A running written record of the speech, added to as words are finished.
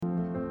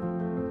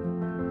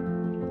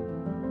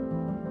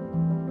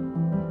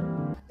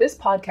This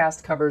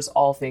podcast covers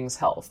all things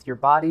health, your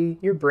body,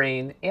 your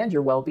brain, and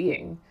your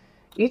well-being.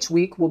 Each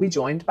week, we'll be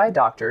joined by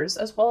doctors,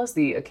 as well as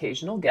the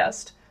occasional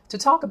guest, to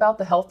talk about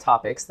the health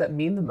topics that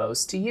mean the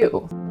most to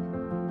you.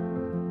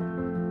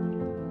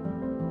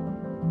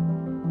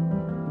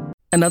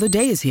 Another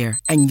day is here,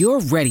 and you're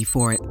ready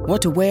for it.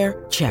 What to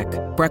wear? Check.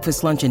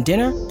 Breakfast, lunch, and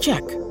dinner?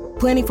 Check.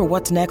 Planning for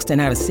what's next and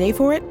how to save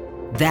for it?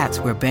 That's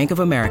where Bank of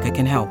America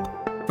can help.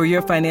 For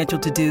your financial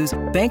to-dos,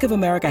 Bank of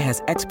America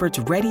has experts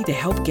ready to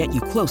help get you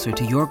closer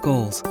to your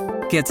goals.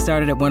 Get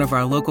started at one of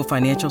our local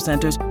financial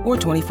centers or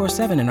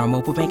 24/7 in our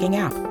mobile banking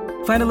app.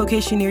 Find a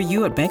location near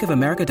you at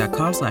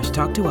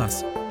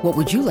bankofamerica.com/talktous. What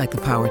would you like the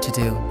power to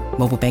do?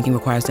 Mobile banking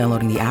requires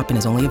downloading the app and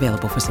is only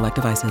available for select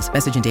devices.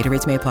 Message and data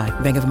rates may apply.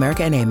 Bank of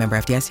America N.A., member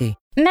FDIC.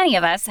 Many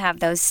of us have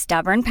those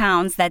stubborn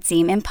pounds that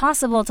seem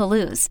impossible to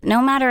lose,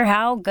 no matter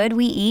how good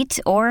we eat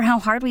or how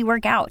hard we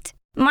work out.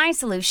 My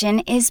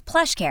solution is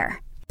PlushCare.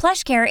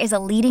 PlushCare is a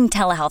leading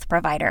telehealth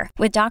provider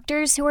with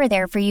doctors who are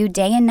there for you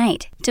day and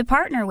night to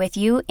partner with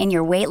you in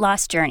your weight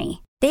loss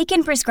journey. They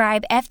can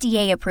prescribe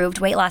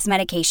FDA-approved weight loss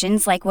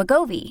medications like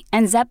Wegovy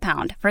and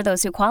Zepbound for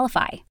those who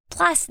qualify.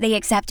 Plus, they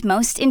accept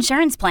most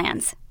insurance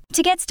plans.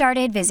 To get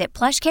started, visit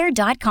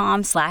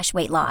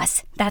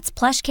plushcare.com/weightloss. That's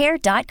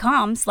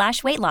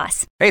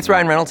plushcare.com/weightloss. Hey, it's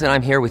Ryan Reynolds, and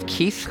I'm here with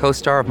Keith,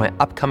 co-star of my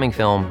upcoming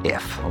film,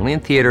 If, only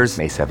in theaters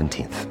May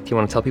 17th. Do you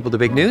want to tell people the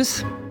big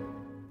news?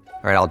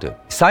 All right, I'll do it.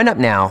 Sign up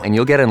now and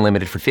you'll get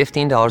unlimited for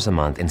 $15 a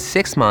month and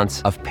 6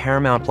 months of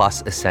Paramount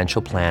Plus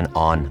Essential Plan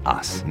on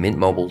us.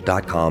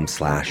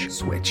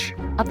 MintMobile.com/switch.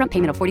 Upfront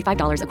payment of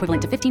 $45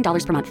 equivalent to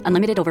 $15 per month.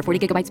 Unlimited over 40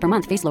 gigabytes per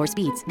month. Face lower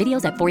speeds.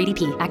 Videos at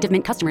 480p. Active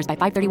Mint customers by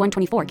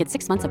 531.24 get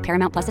 6 months of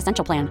Paramount Plus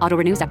Essential Plan. Auto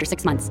renews after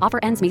 6 months. Offer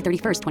ends May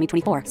 31st,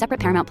 2024. Separate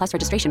Paramount Plus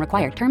registration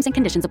required. Terms and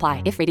conditions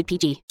apply if rated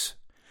PG.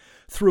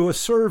 Through a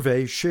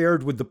survey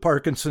shared with the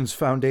Parkinson's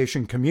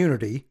Foundation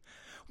community,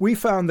 we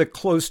found that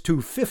close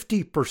to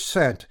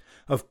 50%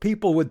 of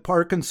people with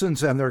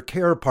Parkinson's and their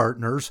care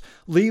partners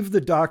leave the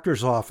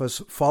doctor's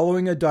office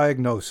following a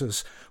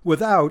diagnosis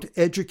without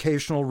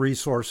educational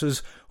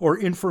resources or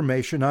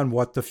information on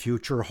what the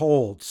future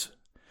holds.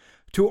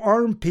 To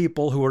arm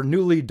people who are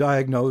newly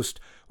diagnosed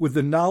with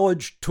the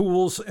knowledge,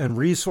 tools, and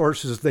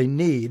resources they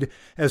need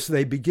as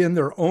they begin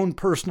their own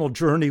personal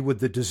journey with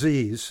the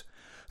disease,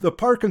 the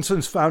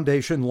Parkinson's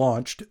Foundation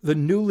launched the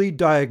newly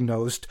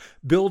diagnosed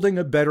Building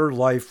a Better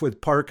Life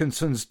with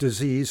Parkinson's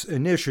Disease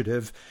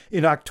initiative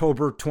in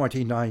October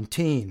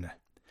 2019.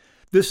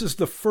 This is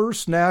the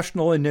first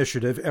national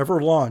initiative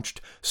ever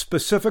launched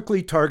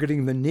specifically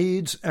targeting the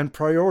needs and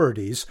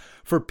priorities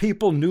for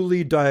people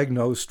newly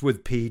diagnosed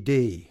with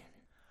PD.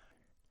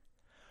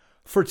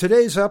 For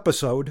today's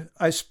episode,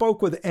 I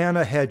spoke with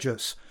Anna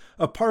Hedges,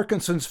 a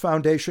Parkinson's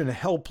Foundation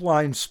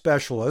helpline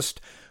specialist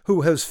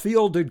who has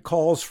fielded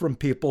calls from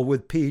people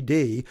with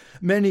PD,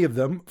 many of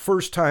them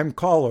first-time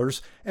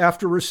callers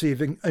after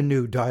receiving a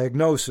new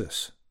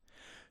diagnosis.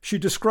 She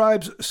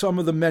describes some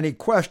of the many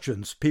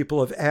questions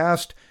people have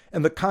asked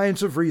and the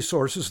kinds of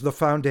resources the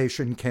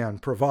Foundation can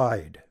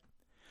provide.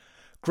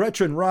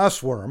 Gretchen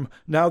Rossworm,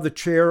 now the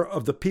chair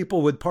of the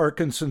People with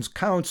Parkinson's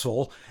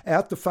Council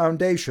at the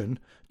Foundation,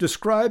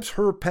 describes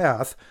her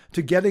path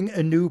to getting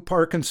a new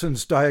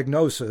Parkinson's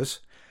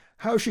diagnosis,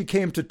 how she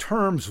came to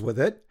terms with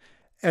it,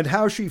 and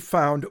how she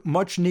found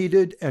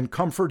much-needed and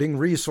comforting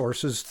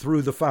resources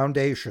through the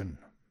Foundation.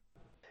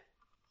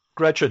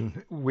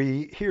 Gretchen,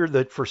 we hear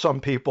that for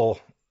some people,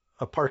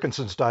 a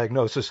Parkinson's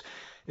diagnosis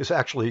is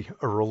actually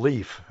a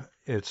relief.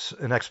 It's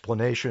an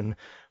explanation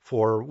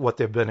for what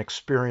they've been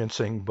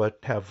experiencing but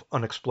have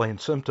unexplained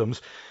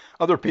symptoms.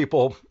 Other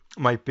people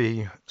might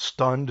be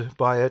stunned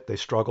by it. They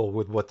struggle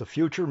with what the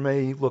future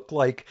may look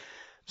like.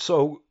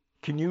 So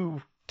can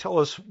you tell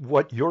us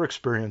what your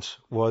experience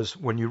was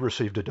when you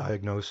received a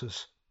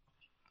diagnosis?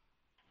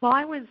 Well,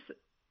 I was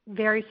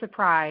very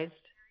surprised,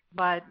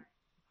 but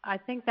I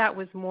think that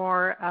was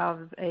more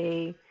of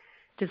a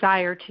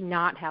desire to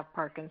not have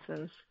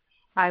Parkinson's.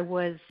 I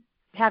was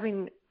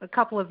having a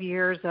couple of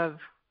years of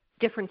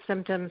different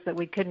symptoms that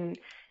we couldn't,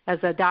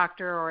 as a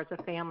doctor or as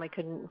a family,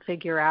 couldn't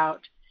figure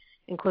out,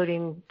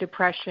 including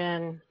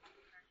depression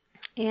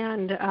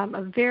and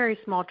a very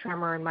small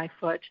tremor in my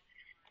foot.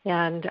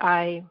 And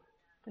I,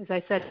 as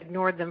I said,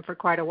 ignored them for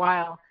quite a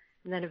while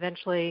and then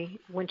eventually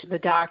went to the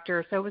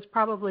doctor. So it was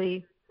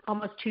probably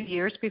almost 2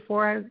 years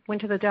before I went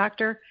to the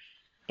doctor,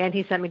 and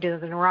he sent me to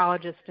the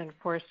neurologist, and of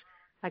course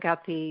I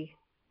got the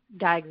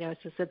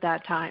diagnosis at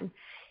that time.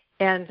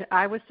 And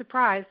I was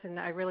surprised, and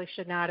I really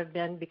should not have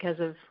been because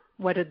of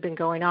what had been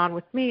going on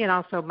with me and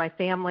also my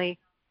family.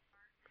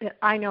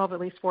 I know of at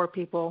least 4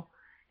 people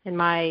in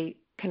my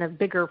kind of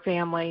bigger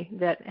family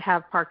that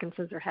have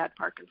Parkinson's or had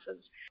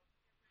Parkinson's.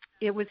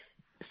 It was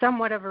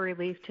somewhat of a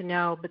relief to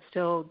know, but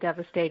still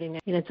devastating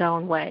in its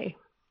own way.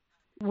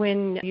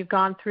 When you've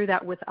gone through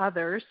that with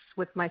others,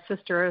 with my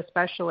sister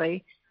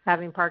especially,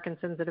 having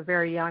Parkinson's at a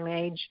very young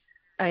age,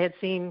 I had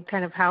seen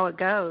kind of how it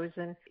goes,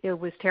 and it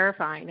was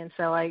terrifying, and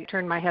so I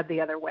turned my head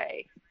the other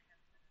way.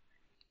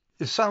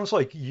 It sounds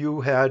like you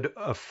had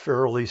a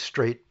fairly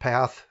straight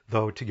path,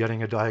 though, to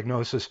getting a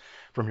diagnosis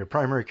from your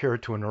primary care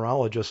to a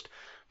neurologist,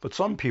 but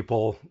some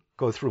people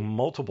go through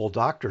multiple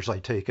doctors, I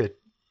take it,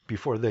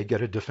 before they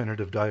get a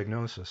definitive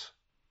diagnosis.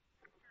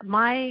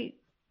 My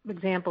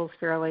example is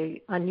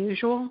fairly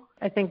unusual,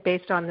 I think,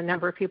 based on the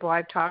number of people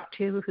I've talked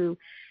to who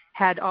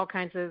had all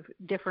kinds of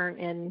different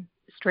and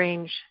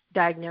strange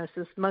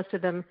diagnoses, most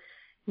of them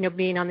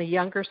being on the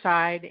younger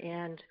side.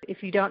 And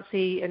if you don't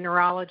see a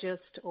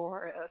neurologist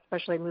or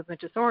especially a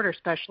movement disorder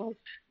specialist,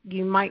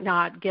 you might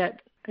not get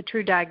a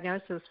true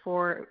diagnosis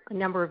for a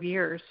number of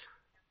years.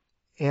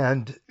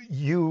 And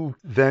you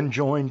then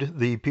joined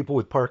the People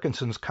with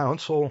Parkinson's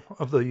Council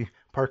of the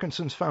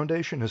Parkinson's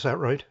Foundation, is that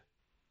right?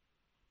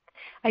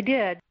 I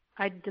did.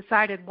 I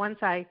decided once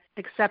I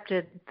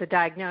accepted the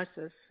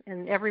diagnosis,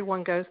 and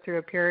everyone goes through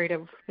a period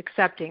of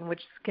accepting,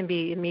 which can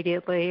be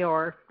immediately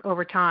or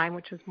over time,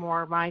 which was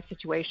more my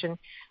situation.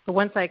 But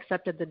once I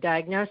accepted the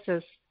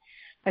diagnosis,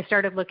 I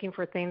started looking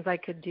for things I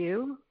could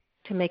do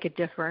to make a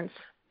difference,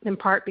 in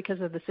part because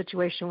of the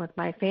situation with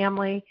my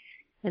family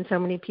and so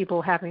many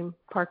people having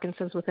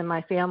Parkinson's within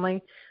my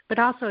family, but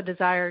also a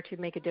desire to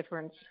make a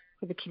difference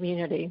for the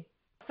community.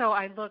 So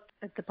I looked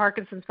at the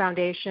Parkinson's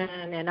Foundation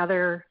and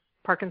other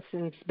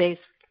Parkinson's-based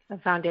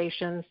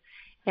foundations,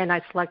 and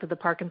I selected the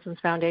Parkinson's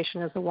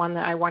Foundation as the one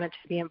that I wanted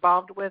to be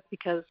involved with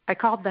because I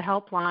called the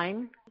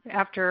helpline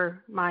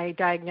after my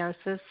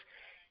diagnosis,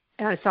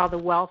 and I saw the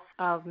wealth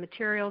of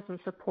materials and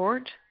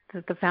support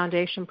that the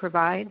foundation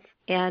provides,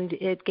 and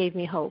it gave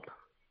me hope.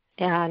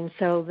 And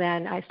so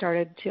then I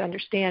started to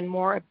understand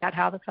more about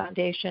how the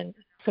foundation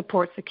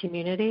supports the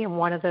community, and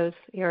one of those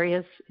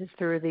areas is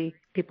through the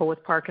People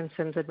with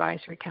Parkinson's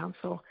Advisory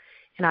Council,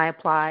 and I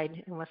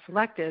applied and was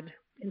selected.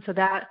 And so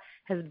that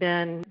has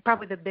been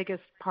probably the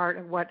biggest part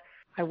of what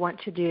I want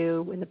to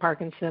do in the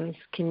Parkinson's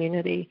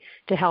community,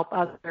 to help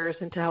others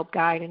and to help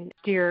guide and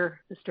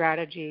steer the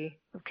strategy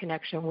of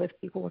connection with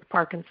people with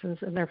Parkinson's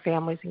and their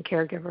families and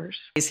caregivers.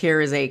 Here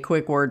is a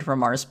quick word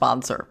from our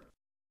sponsor.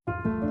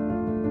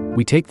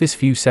 We take this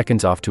few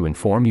seconds off to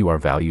inform you, our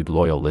valued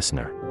loyal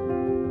listener,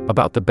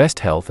 about the best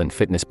health and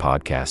fitness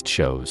podcast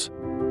shows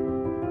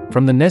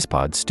from the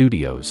Nespod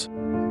Studios.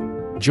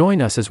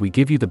 Join us as we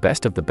give you the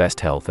best of the best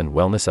health and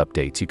wellness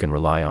updates you can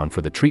rely on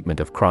for the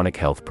treatment of chronic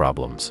health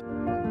problems.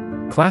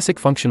 Classic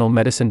functional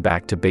medicine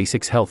back to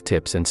basics health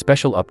tips and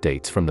special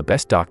updates from the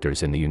best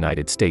doctors in the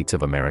United States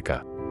of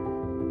America.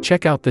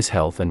 Check out this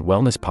health and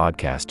wellness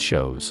podcast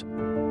shows.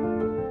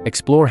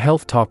 Explore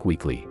Health Talk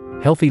Weekly,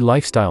 Healthy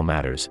Lifestyle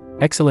Matters,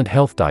 Excellent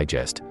Health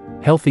Digest,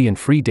 Healthy and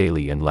Free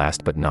Daily, and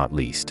last but not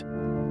least,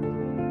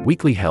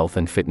 Weekly Health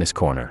and Fitness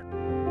Corner.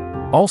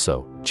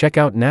 Also, check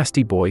out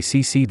Nasty Boy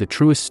CC, the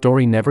truest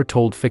story never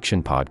told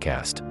fiction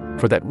podcast,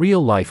 for that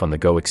real life on the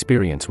go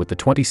experience with the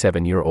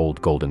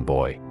 27-year-old golden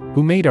boy,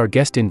 who made our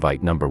guest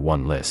invite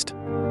 #1 list.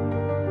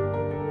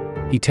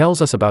 He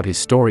tells us about his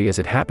story as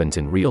it happens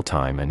in real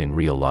time and in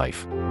real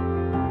life.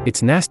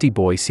 It's Nasty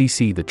Boy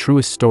CC, the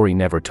truest story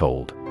never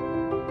told.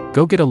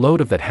 Go get a load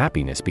of that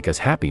happiness, because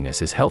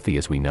happiness is healthy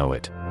as we know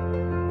it.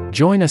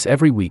 Join us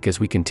every week as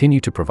we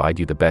continue to provide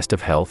you the best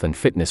of health and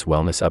fitness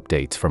wellness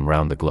updates from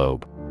around the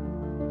globe.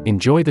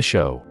 Enjoy the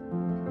show.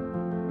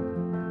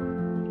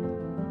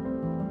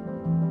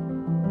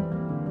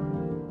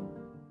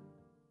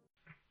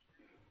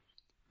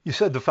 You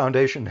said the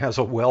foundation has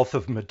a wealth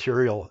of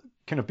material.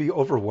 Can it be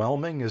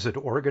overwhelming? Is it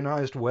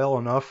organized well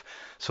enough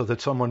so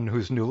that someone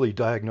who's newly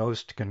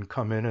diagnosed can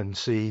come in and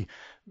see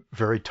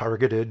very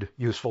targeted,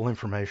 useful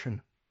information?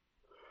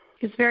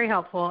 It's very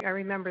helpful. I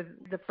remember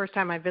the first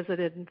time I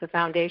visited the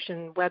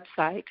foundation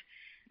website,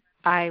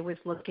 I was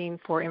looking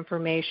for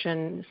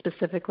information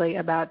specifically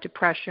about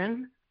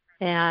depression,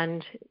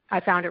 and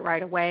I found it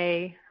right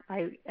away.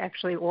 I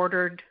actually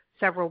ordered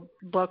several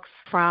books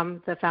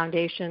from the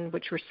foundation,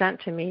 which were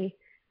sent to me,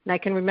 and I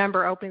can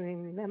remember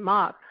opening them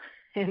up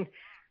and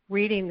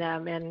reading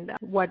them, and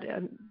what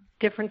a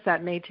difference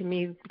that made to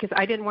me, because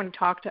I didn't want to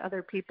talk to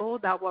other people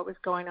about what was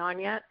going on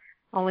yet.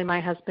 Only my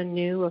husband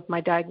knew of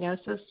my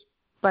diagnosis.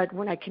 But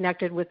when I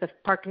connected with the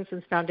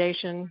Parkinson's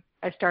Foundation,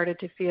 I started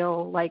to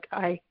feel like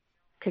I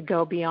could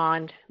go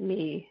beyond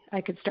me. I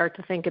could start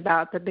to think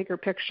about the bigger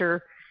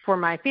picture for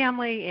my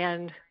family,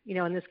 and,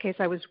 in this case,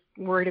 I was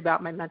worried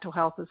about my mental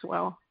health as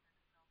well.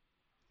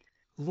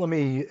 Let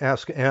me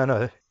ask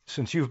Anna,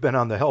 since you've been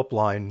on the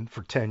helpline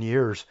for 10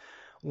 years,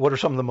 what are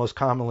some of the most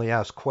commonly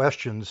asked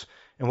questions,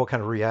 and what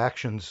kind of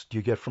reactions do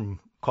you get from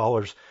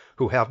callers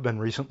who have been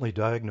recently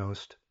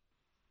diagnosed?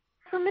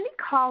 For many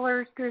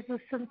callers, there's a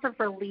sense of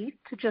relief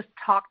to just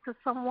talk to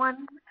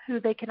someone who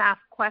they can ask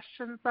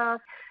questions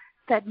of,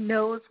 that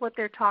knows what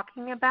they're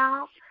talking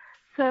about.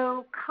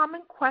 So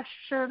common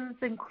questions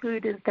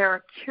include, is there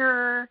a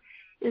cure?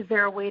 Is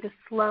there a way to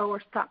slow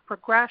or stop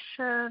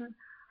progression?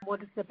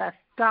 What is the best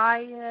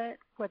diet?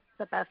 What's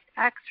the best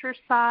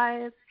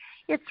exercise?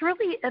 It's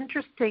really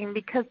interesting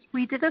because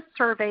we did a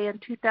survey in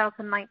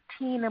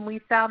 2019, and we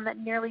found that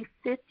nearly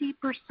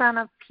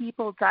 50% of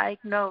people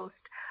diagnosed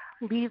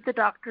leave the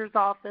doctor's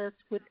office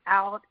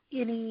without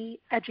any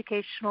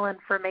educational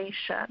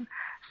information.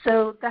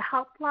 So the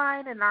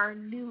helpline and our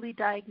newly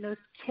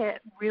diagnosed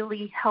kit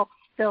really helps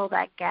fill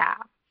that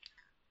gap.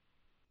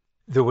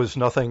 There was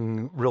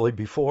nothing really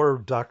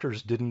before?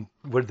 Doctors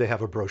would they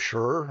have a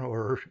brochure,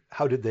 or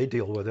how did they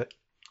deal with it?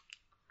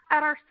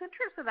 At our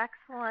Centers of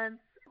Excellence,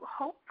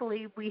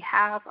 hopefully we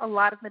have a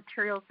lot of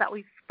materials that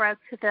we spread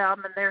to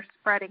them and they're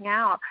spreading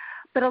out.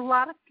 But a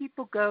lot of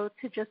people go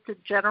to just a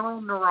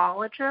general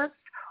neurologist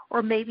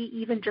or maybe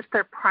even just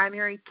their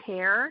primary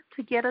care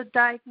to get a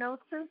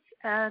diagnosis.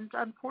 And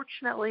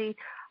unfortunately,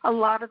 a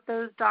lot of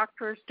those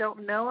doctors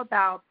don't know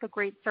about the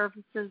great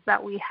services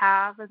that we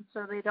have, and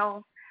so they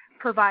don't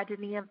provide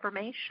any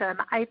information.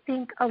 I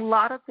think a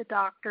lot of the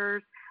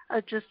doctors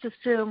just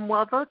assume,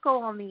 well, they'll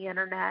go on the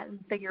internet and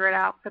figure it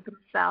out for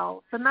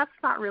themselves, and that's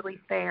not really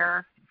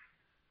fair.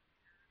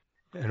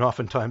 And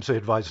oftentimes they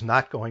advise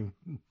not going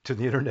to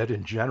the internet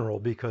in general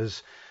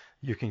because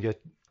you can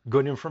get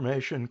good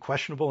information,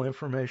 questionable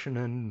information,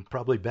 and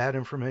probably bad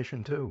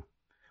information too,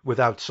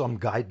 without some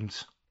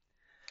guidance.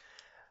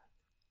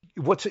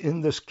 What's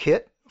in this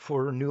kit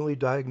for newly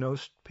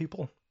diagnosed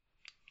people?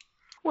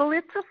 Well,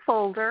 it's a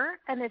folder,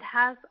 and it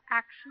has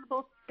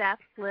actionable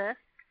steps list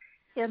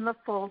in the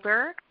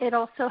folder. It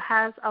also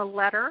has a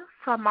letter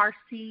from our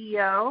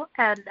CEO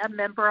and a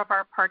member of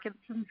our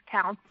Parkinson's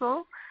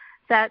Council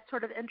that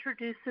sort of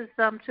introduces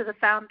them to the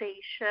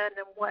foundation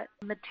and what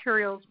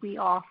materials we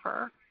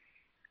offer.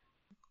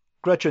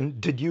 Gretchen,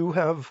 did you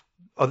have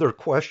other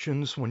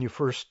questions when you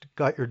first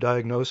got your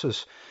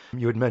diagnosis?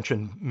 You had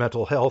mentioned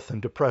mental health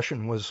and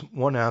depression was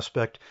one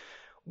aspect.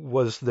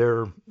 Was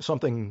there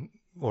something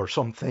or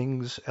some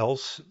things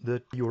else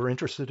that you were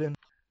interested in?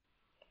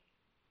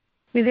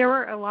 There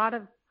were a lot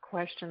of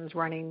questions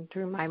running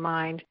through my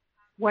mind.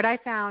 What I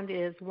found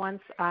is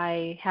once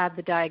I had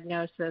the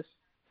diagnosis,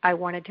 I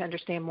wanted to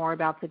understand more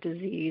about the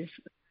disease.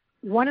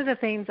 One of the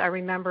things I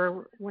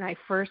remember when I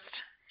first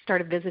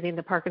started visiting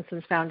the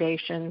Parkinson's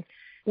Foundation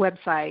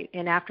website,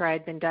 and after I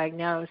had been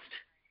diagnosed,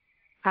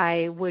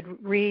 I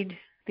would read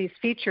these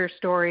feature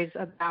stories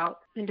about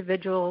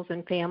individuals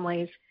and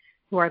families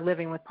who are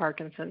living with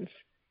Parkinson's.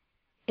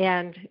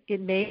 And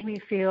it made me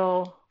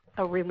feel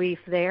a relief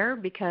there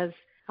because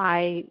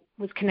I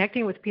was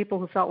connecting with people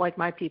who felt like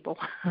my people.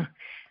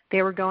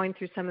 They were going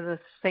through some of the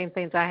same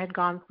things I had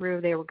gone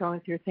through. They were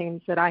going through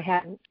things that I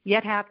hadn't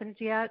yet happened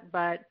yet,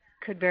 but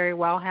could very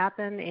well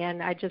happen.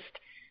 And I just,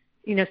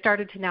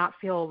 started to not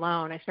feel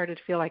alone. I started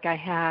to feel like I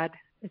had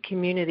a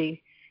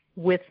community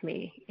with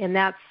me. And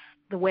that's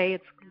the way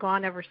it's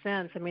gone ever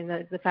since. I mean,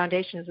 the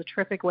foundation is a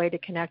terrific way to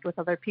connect with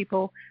other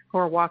people who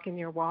are walking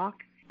your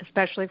walk,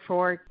 especially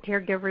for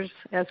caregivers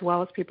as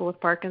well as people with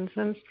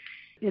Parkinson's.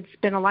 It's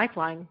been a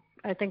lifeline,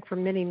 I think, for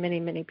many, many,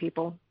 many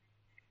people.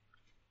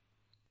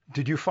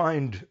 Did you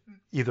find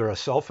either a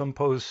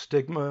self-imposed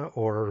stigma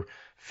or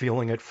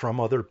feeling it from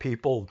other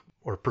people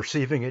or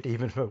perceiving it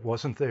even if it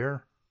wasn't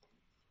there?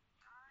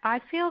 I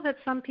feel that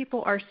some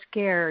people are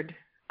scared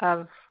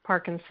of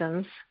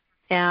Parkinson's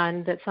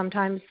and that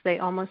sometimes they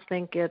almost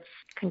think it's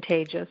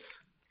contagious.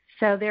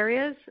 So there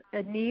is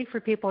a need for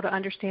people to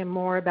understand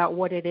more about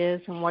what it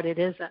is and what it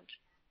isn't.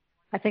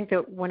 I think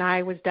that when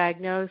I was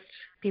diagnosed,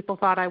 people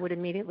thought I would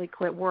immediately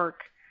quit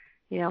work.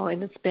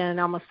 And it's been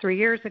almost 3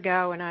 years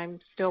ago, and I'm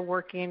still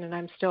working, and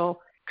I'm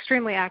still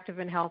extremely active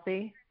and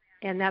healthy.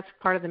 And that's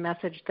part of the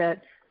message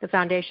that the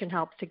foundation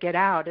helps to get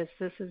out, is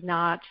this is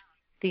not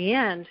the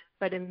end,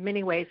 but in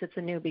many ways it's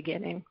a new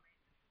beginning.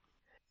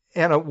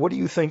 Anna, what do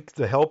you think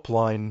the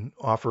helpline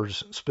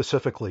offers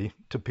specifically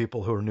to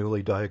people who are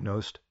newly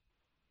diagnosed?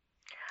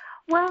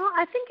 Well,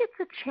 I think it's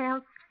a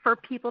chance for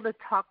people to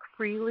talk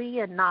freely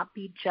and not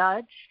be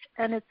judged,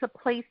 and it's a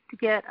place to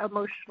get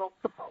emotional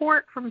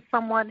support from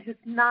someone who's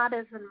not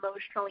as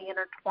emotionally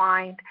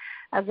intertwined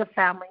as a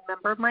family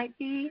member might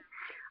be.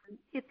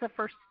 It's a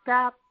first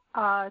step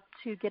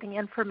to getting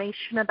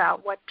information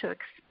about what to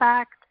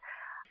expect.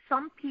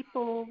 Some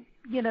people,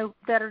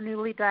 that are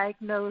newly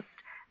diagnosed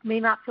may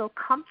not feel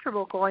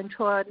comfortable going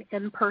to an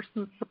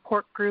in-person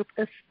support group,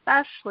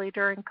 especially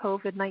during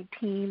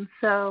COVID-19.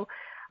 So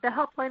the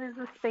helpline is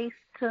a space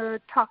to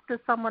talk to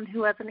someone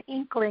who has an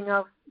inkling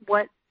of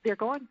what they're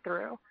going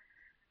through.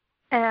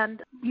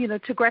 And,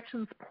 to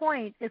Gretchen's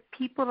point, if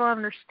people don't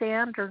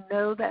understand or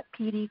know that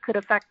PD could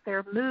affect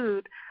their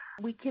mood,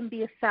 we can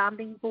be a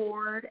sounding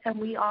board, and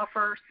we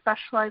offer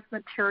specialized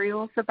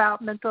materials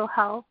about mental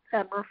health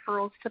and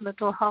referrals to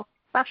mental health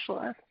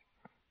specialists.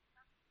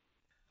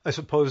 I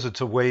suppose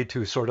it's a way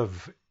to sort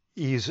of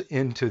ease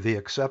into the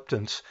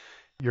acceptance.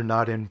 You're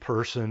not in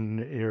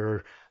person,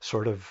 you're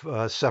sort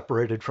of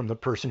separated from the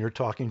person you're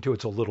talking to.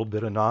 It's a little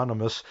bit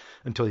anonymous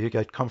until you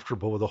get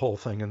comfortable with the whole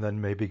thing, and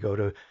then maybe go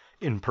to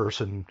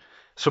in-person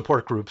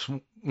support groups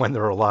when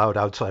they're allowed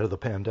outside of the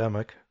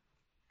pandemic.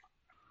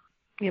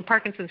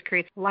 Parkinson's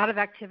creates a lot of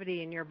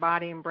activity in your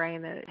body and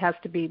brain that has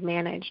to be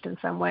managed in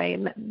some way,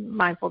 and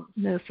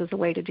mindfulness is a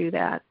way to do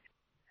that.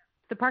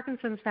 The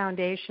Parkinson's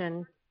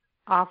Foundation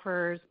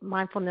offers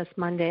Mindfulness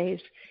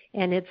Mondays,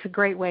 and it's a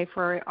great way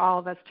for all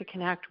of us to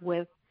connect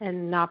with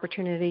an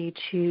opportunity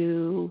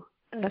to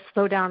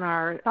slow down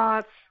our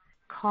thoughts,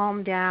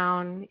 calm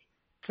down.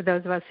 For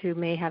those of us who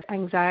may have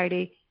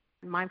anxiety,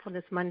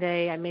 Mindfulness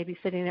Monday, I may be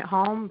sitting at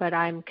home, but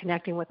I'm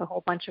connecting with a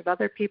whole bunch of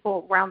other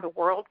people around the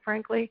world,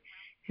 frankly,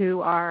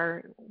 who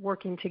are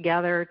working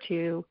together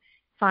to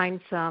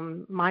find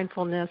some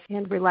mindfulness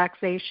and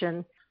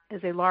relaxation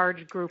as a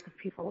large group of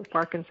people with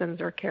Parkinson's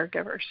or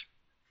caregivers.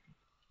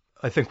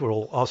 I think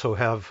we'll also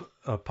have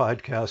a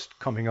podcast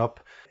coming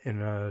up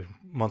in a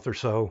month or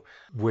so,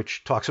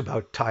 which talks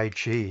about Tai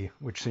Chi,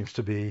 which seems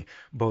to be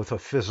both a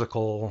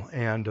physical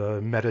and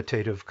a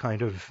meditative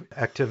kind of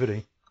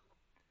activity.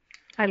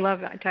 I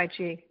love Tai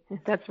Chi.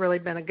 That's really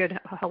been a good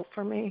help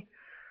for me.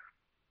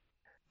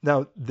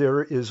 Now,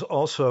 there is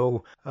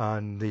also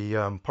on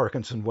the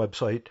Parkinson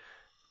website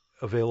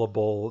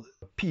available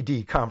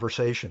PD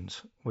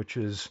Conversations, which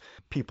is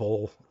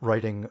people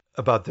writing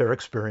about their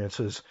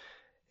experiences,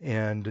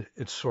 and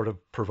it sort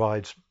of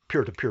provides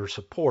peer-to-peer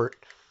support.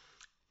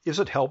 Is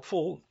it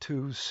helpful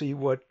to see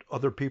what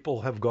other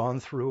people have gone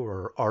through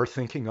or are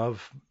thinking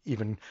of,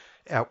 even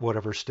at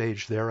whatever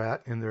stage they're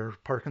at in their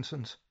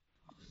Parkinson's?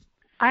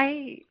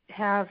 I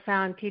have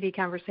found PD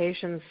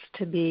Conversations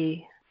to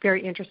be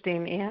very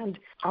interesting and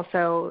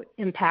also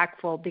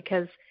impactful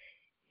because,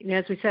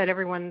 as we said,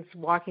 everyone's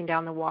walking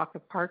down the walk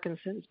of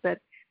Parkinson's, but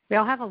we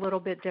all have a little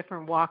bit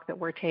different walk that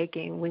we're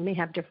taking. We may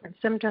have different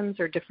symptoms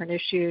or different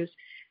issues.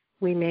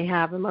 We may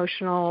have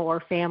emotional or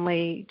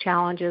family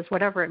challenges,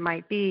 whatever it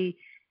might be,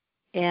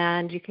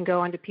 and you can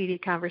go onto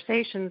PD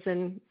Conversations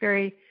and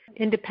very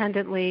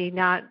independently,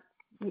 not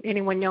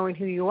anyone knowing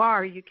who you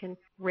are, you can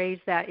raise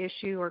that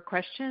issue or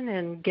question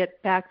and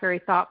get back very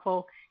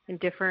thoughtful and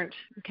different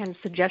kind of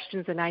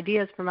suggestions and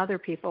ideas from other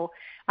people.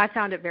 I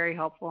found it very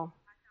helpful.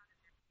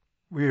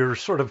 We're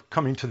sort of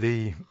coming to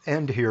the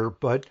end here,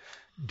 but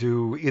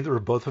do either or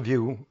both of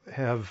you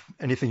have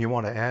anything you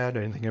want to add,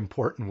 anything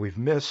important we've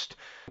missed,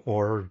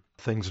 or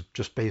things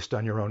just based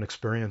on your own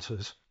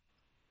experiences?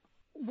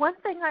 One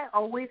thing I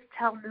always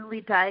tell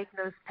newly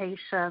diagnosed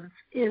patients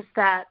is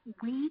that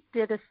we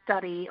did a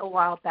study a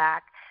while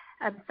back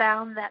and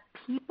found that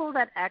people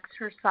that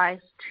exercise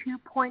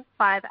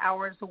 2.5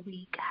 hours a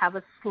week have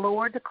a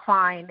slower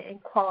decline in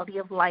quality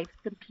of life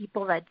than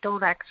people that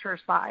don't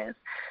exercise.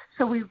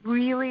 So we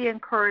really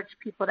encourage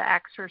people to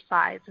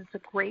exercise. It's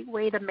a great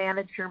way to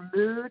manage your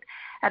mood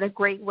and a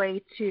great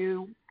way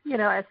to,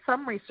 as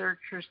some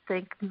researchers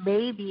think,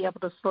 may be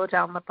able to slow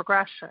down the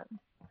progression.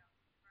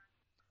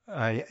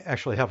 I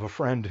actually have a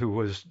friend who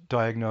was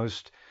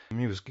diagnosed.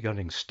 He was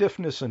getting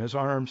stiffness in his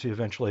arms. He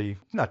eventually,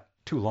 not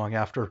too long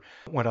after,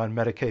 went on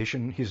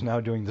medication. He's now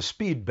doing the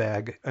speed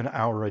bag an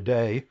hour a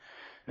day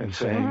and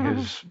saying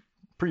his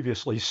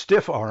previously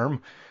stiff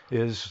arm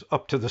is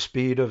up to the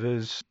speed of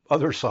his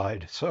other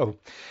side. So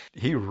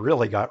he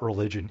really got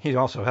religion. He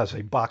also has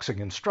a boxing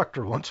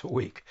instructor once a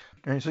week,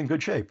 and he's in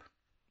good shape.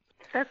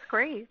 That's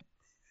great.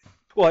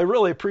 Well, I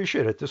really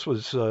appreciate it. This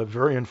was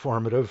very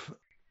informative.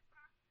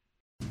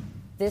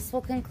 This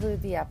will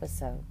conclude the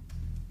episode.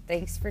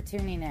 Thanks for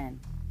tuning in.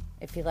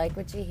 If you like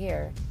what you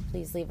hear,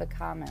 please leave a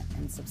comment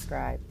and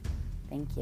subscribe. Thank you.